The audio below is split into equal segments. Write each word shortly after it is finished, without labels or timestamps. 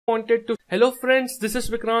Hello friends, this is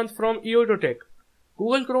Vikrant from EOTO Tech.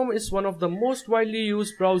 Google Chrome is one of the most widely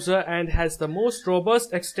used browser and has the most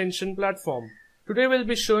robust extension platform. Today we'll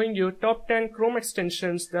be showing you top 10 Chrome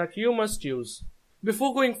extensions that you must use.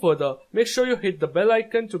 Before going further, make sure you hit the bell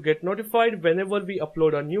icon to get notified whenever we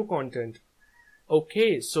upload our new content.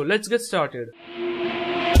 Okay, so let's get started.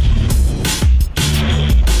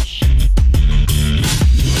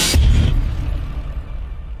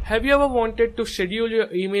 Have you ever wanted to schedule your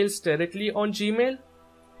emails directly on Gmail?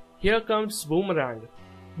 Here comes Boomerang.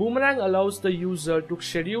 Boomerang allows the user to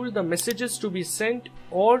schedule the messages to be sent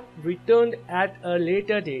or returned at a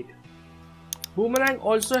later date. Boomerang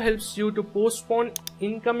also helps you to postpone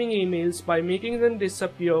incoming emails by making them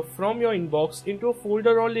disappear from your inbox into a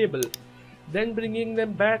folder or label, then bringing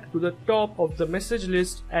them back to the top of the message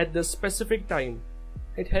list at the specific time.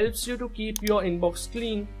 It helps you to keep your inbox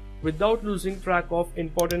clean without losing track of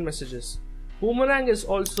important messages. Boomerang is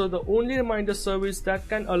also the only reminder service that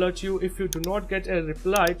can alert you if you do not get a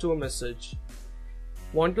reply to a message.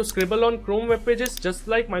 Want to scribble on Chrome web pages just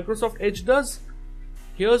like Microsoft Edge does?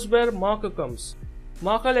 Here's where Marker comes.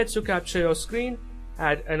 Marker lets you capture your screen,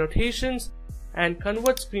 add annotations, and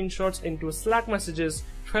convert screenshots into Slack messages,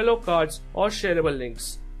 Trello cards, or shareable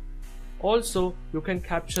links. Also, you can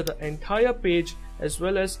capture the entire page as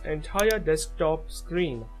well as entire desktop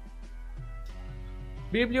screen.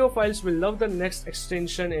 Bibliophiles will love the next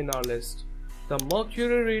extension in our list. The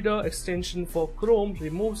Mercury Reader extension for Chrome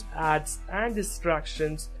removes ads and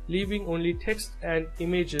distractions, leaving only text and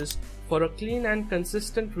images for a clean and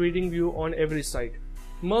consistent reading view on every site.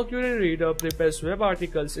 Mercury Reader prepares web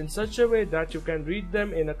articles in such a way that you can read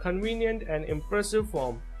them in a convenient and impressive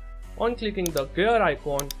form. On clicking the gear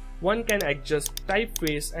icon, one can adjust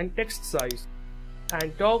typeface and text size,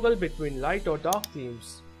 and toggle between light or dark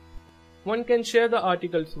themes. One can share the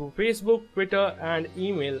article through Facebook, Twitter, and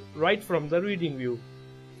email right from the reading view.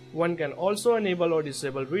 One can also enable or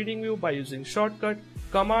disable reading view by using shortcut,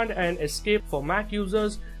 Command and Escape for Mac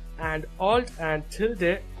users, and Alt and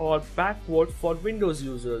tilde or backward for Windows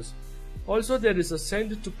users. Also, there is a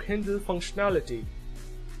Send to Kindle functionality.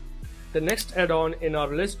 The next add-on in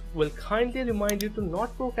our list will kindly remind you to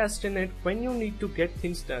not procrastinate when you need to get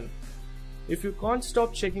things done. If you can't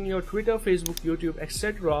stop checking your Twitter, Facebook, YouTube,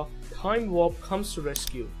 etc., Timewarp comes to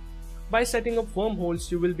rescue. By setting up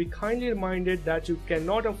wormholes, you will be kindly reminded that you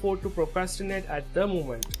cannot afford to procrastinate at the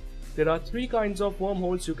moment. There are three kinds of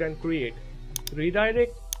wormholes you can create: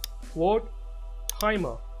 redirect, quote,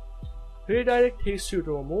 timer. Redirect takes you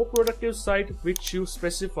to a more productive site which you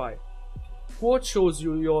specify. Quote shows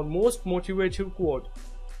you your most motivative quote.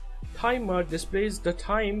 Timer displays the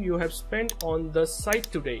time you have spent on the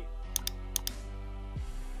site today.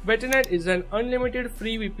 Betternet is an unlimited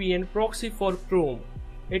free VPN proxy for Chrome.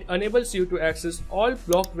 It enables you to access all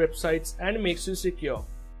blocked websites and makes you secure.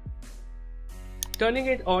 Turning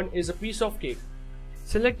it on is a piece of cake.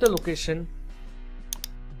 Select the location,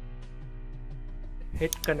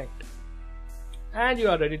 hit connect, and you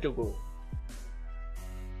are ready to go.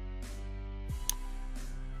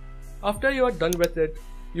 After you are done with it,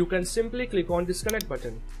 you can simply click on disconnect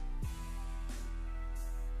button.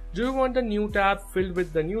 Do you want a new tab filled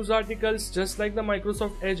with the news articles just like the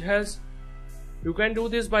Microsoft Edge has? You can do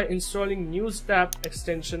this by installing News tab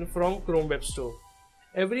extension from Chrome Web Store.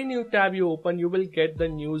 Every new tab you open, you will get the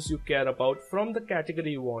news you care about from the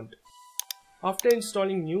category you want. After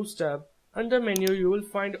installing News tab, under menu you will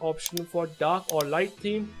find option for dark or light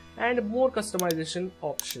theme and more customization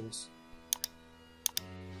options.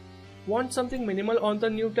 Want something minimal on the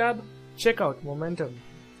new tab? Check out Momentum.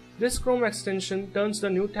 This Chrome extension turns the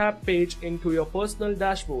new tab page into your personal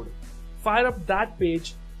dashboard. Fire up that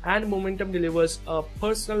page and Momentum delivers a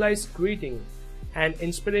personalized greeting, an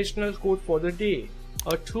inspirational quote for the day,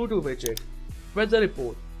 a to-do widget, weather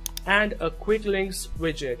report, and a quick links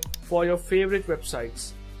widget for your favorite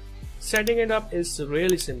websites. Setting it up is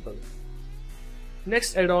really simple.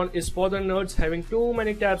 Next add-on is for the nerds having too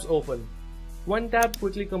many tabs open. OneTab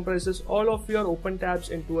quickly compresses all of your open tabs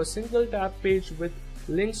into a single tab page with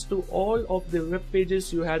links to all of the web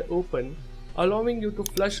pages you had open, allowing you to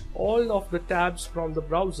flush all of the tabs from the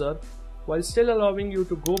browser while still allowing you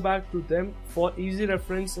to go back to them for easy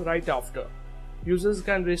reference right after. Users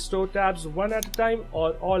can restore tabs one at a time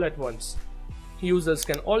or all at once. Users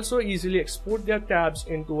can also easily export their tabs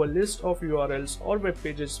into a list of URLs or web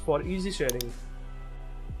pages for easy sharing.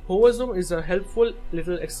 Hover Zoom is a helpful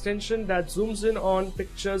little extension that zooms in on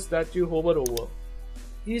pictures that you hover over.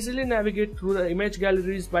 Easily navigate through the image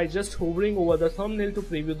galleries by just hovering over the thumbnail to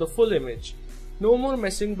preview the full image. No more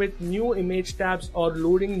messing with new image tabs or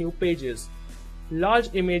loading new pages. large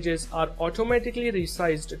images are automatically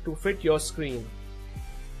resized to fit your screen.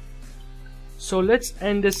 So let's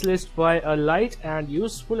end this list by a light and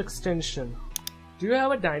useful extension. Do you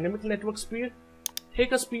have a dynamic network speed?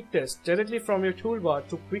 Take a speed test directly from your toolbar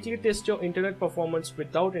to quickly test your internet performance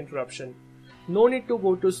without interruption. No need to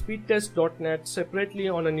go to speedtest.net separately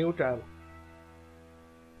on a new tab.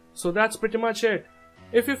 So that's pretty much it.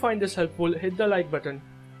 If you find this helpful, hit the like button.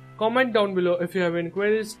 Comment down below if you have any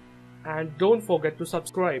queries, and don't forget to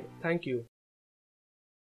subscribe. Thank you.